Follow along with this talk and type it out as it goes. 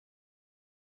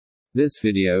This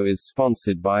video is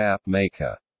sponsored by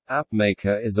AppMaker.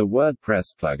 AppMaker is a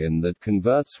WordPress plugin that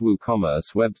converts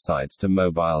WooCommerce websites to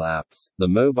mobile apps. The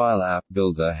mobile app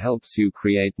builder helps you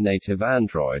create native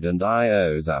Android and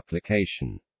iOS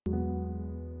application.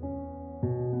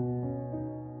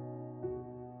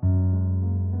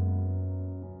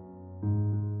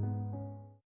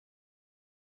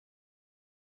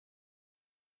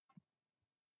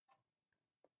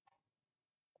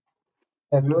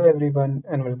 Hello everyone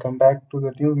and welcome back to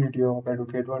the new video of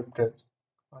EducateWP.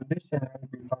 On this channel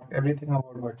we talk everything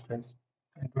about WordPress,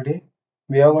 and today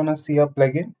we are gonna see a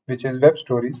plugin which is web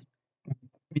stories.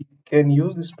 We can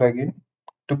use this plugin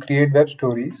to create web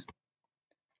stories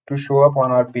to show up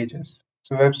on our pages.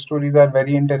 So web stories are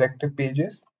very interactive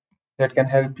pages that can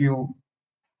help you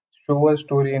show a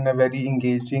story in a very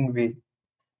engaging way.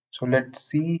 So let's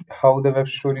see how the web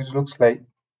stories looks like.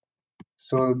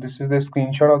 So this is the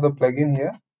screenshot of the plugin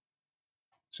here.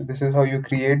 So this is how you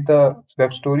create the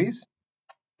web stories.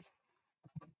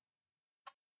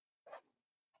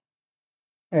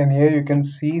 And here you can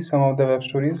see some of the web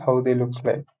stories how they looks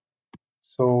like.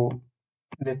 So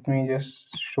let me just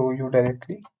show you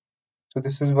directly. So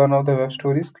this is one of the web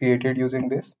stories created using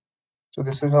this. So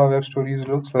this is how web stories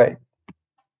looks like.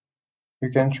 You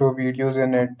can show videos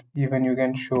in it, even you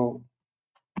can show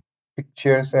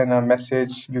pictures and a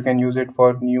message. You can use it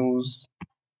for news.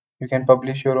 You can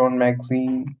publish your own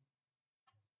magazine.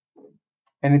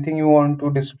 Anything you want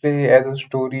to display as a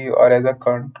story or as a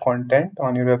content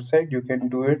on your website, you can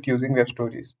do it using web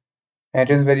stories. And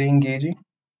it is very engaging.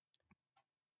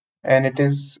 And it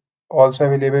is also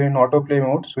available in autoplay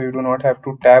mode, so you do not have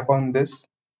to tap on this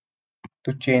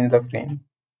to change the frame.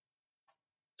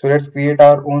 So let's create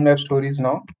our own web stories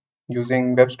now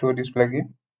using web stories plugin.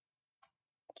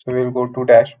 So we'll go to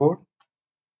dashboard,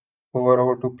 hover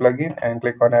over to plugin and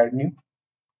click on add new,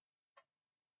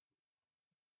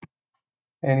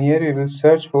 and here we will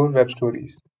search for web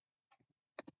stories.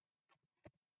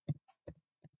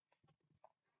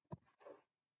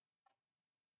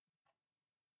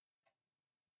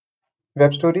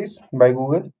 Web stories by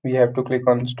Google, we have to click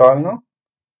on install now,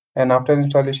 and after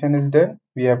installation is done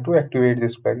we have to activate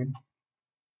this plugin.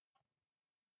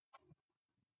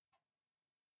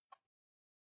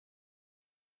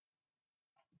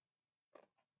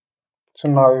 So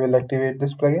now we will activate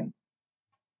this plugin,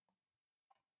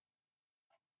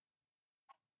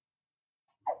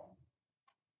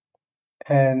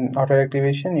 and after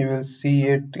activation you will see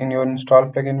it in your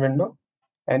install plugin window,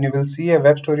 and you will see a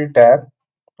web story tab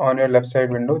on your left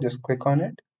side window. Just click on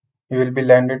it. You will be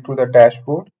landed to the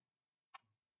dashboard.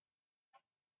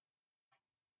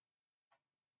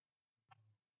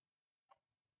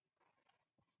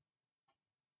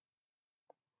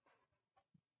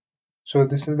 So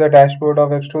this is the dashboard of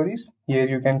web stories. Here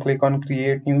you can click on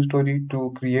create new story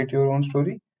to create your own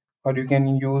story, or you can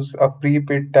use a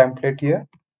pre-built template here.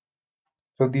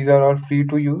 So these are all free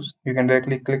to use. You can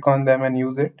directly click on them and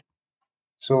use it.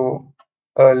 So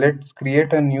let's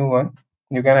create a new one.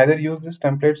 You can either use these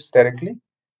templates directly.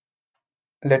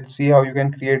 Let's see how you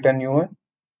can create a new one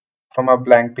from a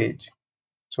blank page.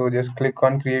 So just click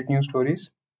on create new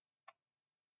stories,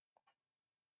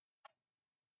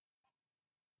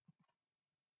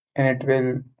 and it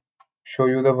will show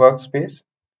you the workspace.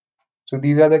 So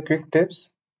these are the quick tips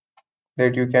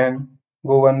that you can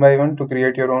go one by one to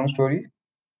create your own story.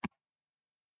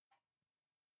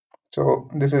 So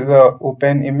this is the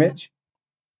open image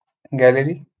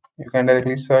gallery. You can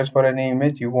directly search for any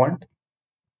image you want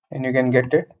and you can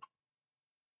get it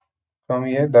from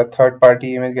here, the third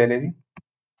party image gallery.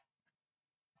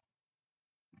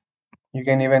 You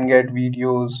can even get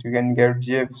videos, you can get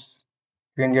GIFs,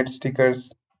 you can get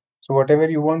stickers. So whatever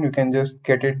you want, you can just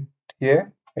get it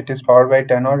here. It is powered by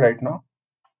Tenor right now.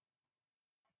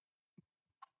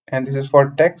 And this is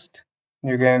for text.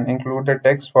 You can include the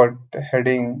text for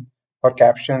heading, for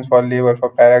captions, for label, for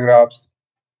paragraphs.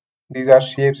 These are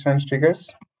shapes and stickers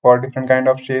for different kind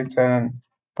of shapes and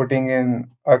putting in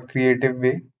a creative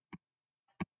way.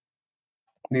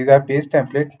 These are page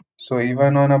template. So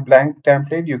even on a blank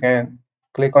template, you can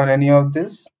click on any of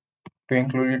this to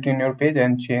include it in your page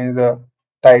and change the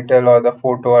title or the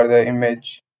photo or the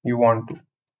image you want to.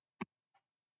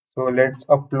 So let's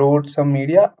upload some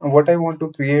media. What I want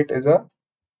to create is a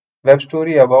web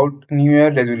story about New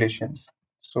Year resolutions.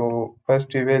 So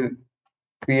first we will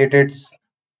create its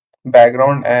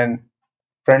background and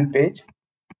front page.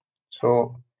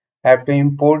 So I have to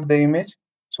import the image.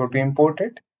 So to import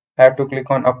it, I have to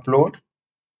click on upload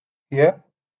here.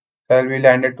 So I'll be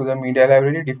landed to the media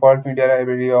library, default media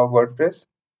library of WordPress.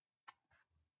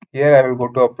 Here I will go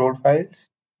to upload files.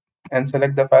 and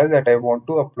select the file that I want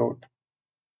to upload.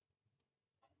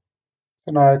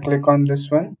 So now I click on this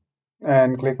one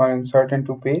and click on insert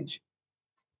into page.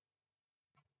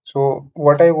 So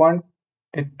what I want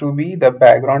it to be the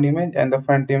background image and the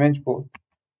front image both.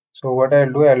 So what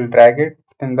I'll do, I'll drag it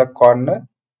in the corner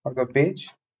of the page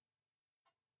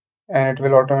and it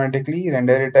will automatically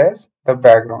render it as the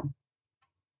background.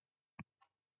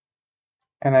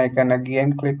 And I can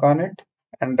again click on it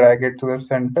and drag it to the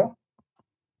center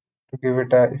to give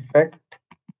it a effect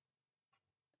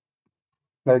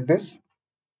like this.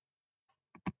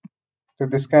 So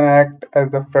this can act as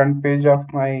the front page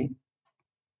of my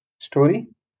story,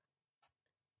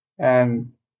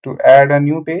 and to add a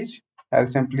new page I'll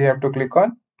simply have to click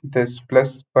on this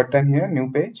plus button here,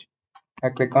 new page. I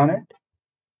click on it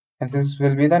and this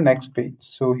will be the next page.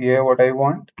 So here what I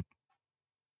want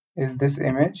is this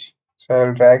image, so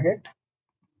I'll drag it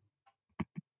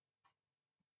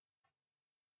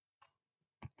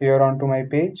here onto my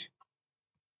page,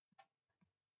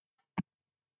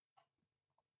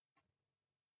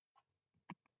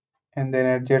 and then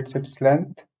adjust its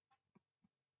length.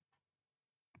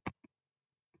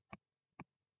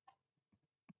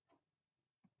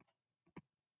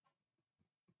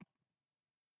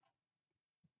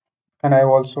 And I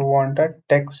also want a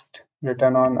text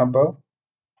written on above.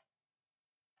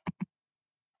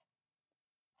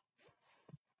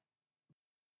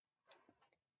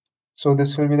 So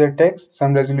this will be the text,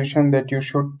 some resolution that you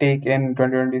should take in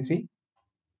 2023.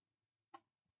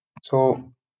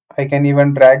 So I can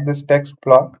even drag this text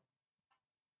block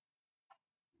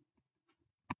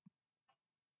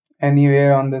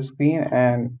anywhere on the screen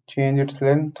and change its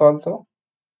length also.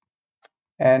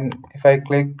 And if I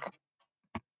click,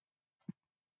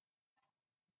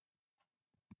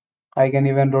 I can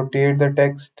even rotate the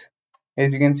text.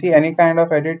 As you can see, any kind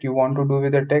of edit you want to do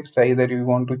with the text, either you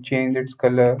want to change its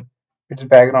color, its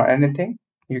background, anything,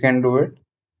 you can do it.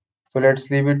 So let's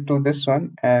leave it to this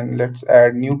one and let's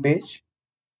add new page.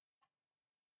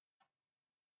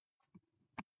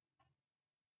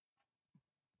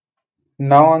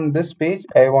 Now on this page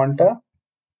I want a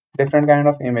different kind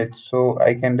of image, so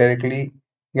I can directly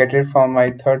get it from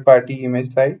my third-party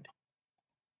image site.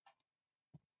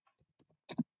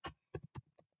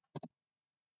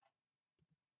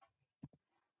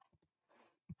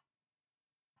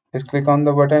 Just click on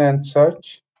the button and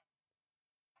search,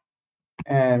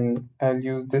 and I'll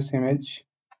use this image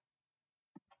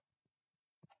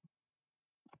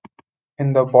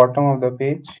in the bottom of the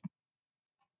page.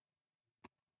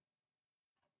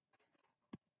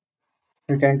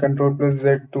 You can Control plus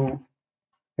Z to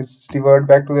revert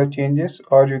back to the changes,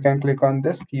 or you can click on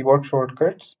this keyboard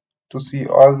shortcuts to see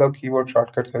all the keyboard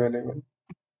shortcuts available.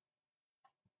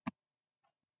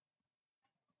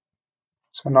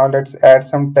 So now let's add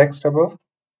some text above.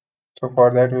 So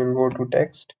for that we will go to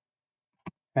text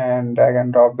and drag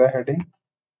and drop the heading.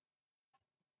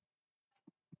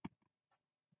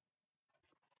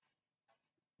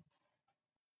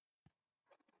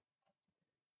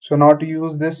 So now to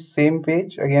use this same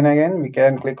page again, we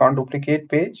can click on duplicate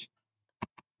page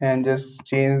and just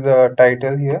change the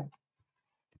title here.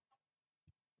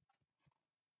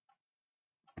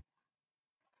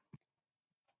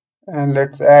 And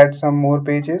let's add some more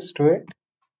pages to it.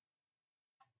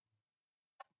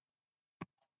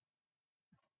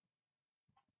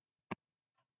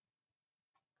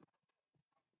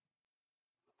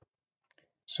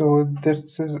 So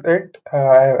this is it.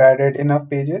 I've added enough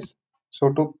pages.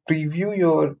 So to preview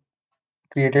your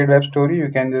created web story, you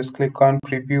can just click on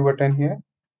preview button here.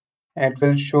 And it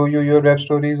will show you your web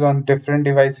stories on different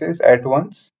devices at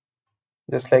once,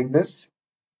 just like this,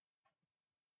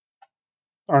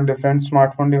 on different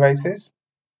smartphone devices.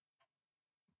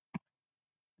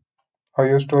 How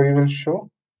your story will show,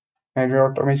 and it will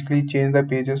automatically change the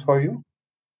pages for you.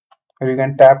 Or you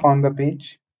can tap on the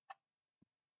page.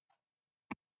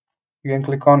 You can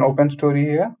click on open story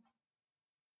here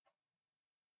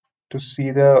to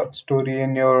see the story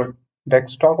in your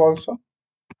desktop also.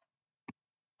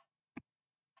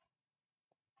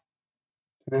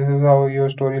 This is how your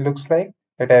story looks like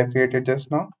that I have created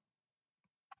just now.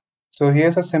 So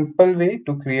here's a simple way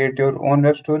to create your own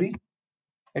web story.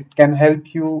 It can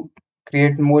help you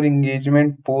create more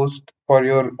engagement posts for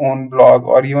your own blog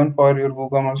or even for your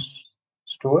WooCommerce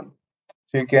store.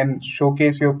 So you can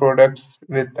showcase your products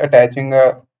with attaching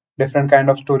a different kind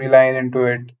of storyline into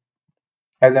it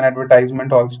as an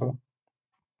advertisement also.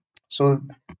 So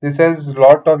this has a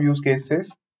lot of use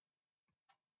cases,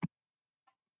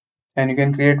 and you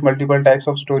can create multiple types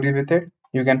of story with it.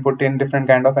 You can put in different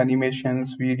kind of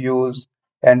animations, videos,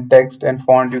 and text and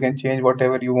font. You can change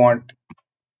whatever you want.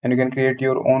 and you can create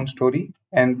your own story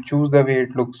and choose the way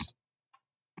it looks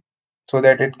so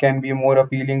that it can be more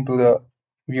appealing to the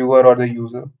viewer or the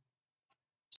user.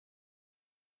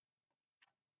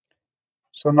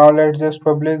 So now let's just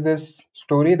publish this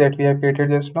story that we have created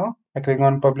just now. I click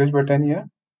on publish button here.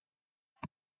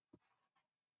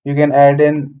 You can add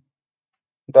in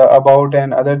the about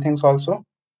and other things also.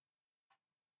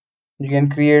 You can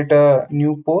create a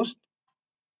new post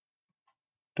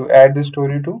to add the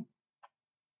story to.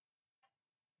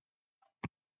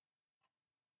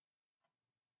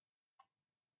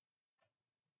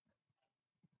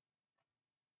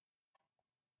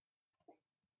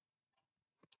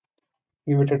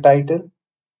 Give it a title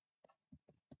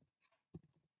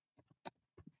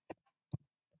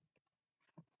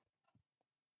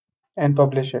and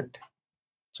publish it.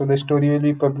 So the story will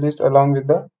be published along with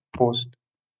the post.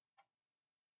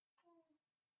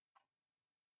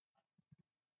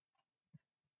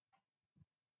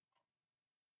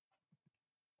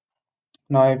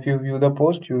 Now if you view the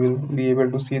post, you will be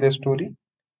able to see the story,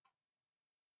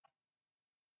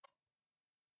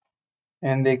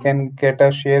 and they can get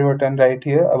a share button right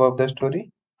here above the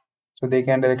story, so they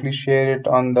can directly share it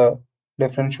on the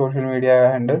different social media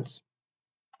handles.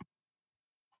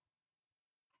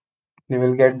 They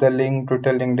will get the link,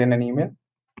 Twitter, LinkedIn, and email.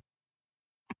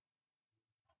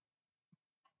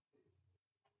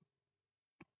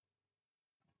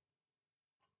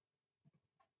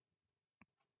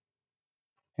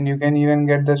 And you can even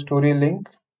get the story link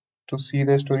to see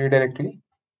the story directly.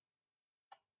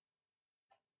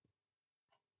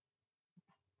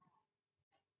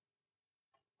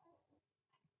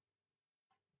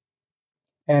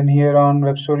 And here on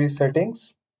web story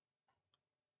settings,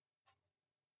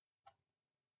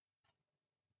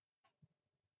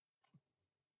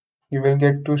 you will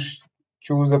get to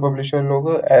choose the publisher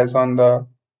logo as on the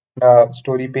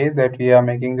story page that we are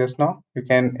making just now. You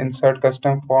can insert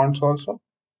custom fonts also.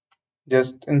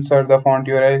 Just insert the font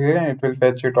URI here and it will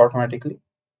fetch it automatically.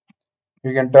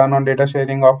 You can turn on data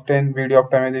sharing opt-in, video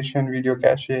optimization, video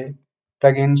cache,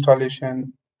 plugin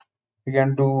installation. You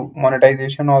can do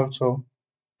monetization also.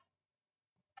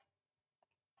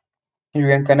 You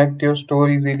can connect your store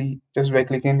easily just by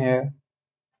clicking here,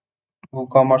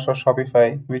 WooCommerce or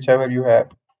Shopify, whichever you have.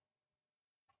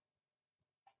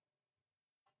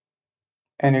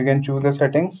 And you can choose the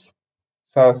settings,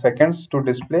 seconds to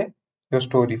display your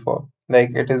story for.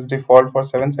 Like it is default for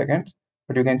 7 seconds,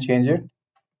 but you can change it,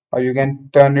 or you can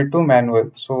turn it to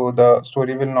manual, so the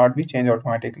story will not be changed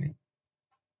automatically.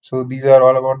 So these are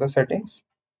all about the settings.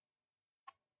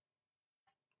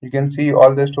 You can see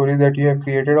all the stories that you have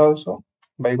created also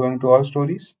by going to all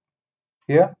stories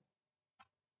here.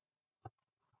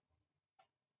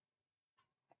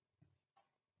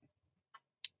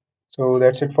 So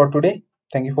that's it for today.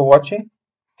 Thank you for watching.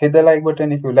 Hit the like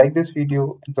button if you like this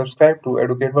video and subscribe to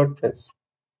Educate WordPress.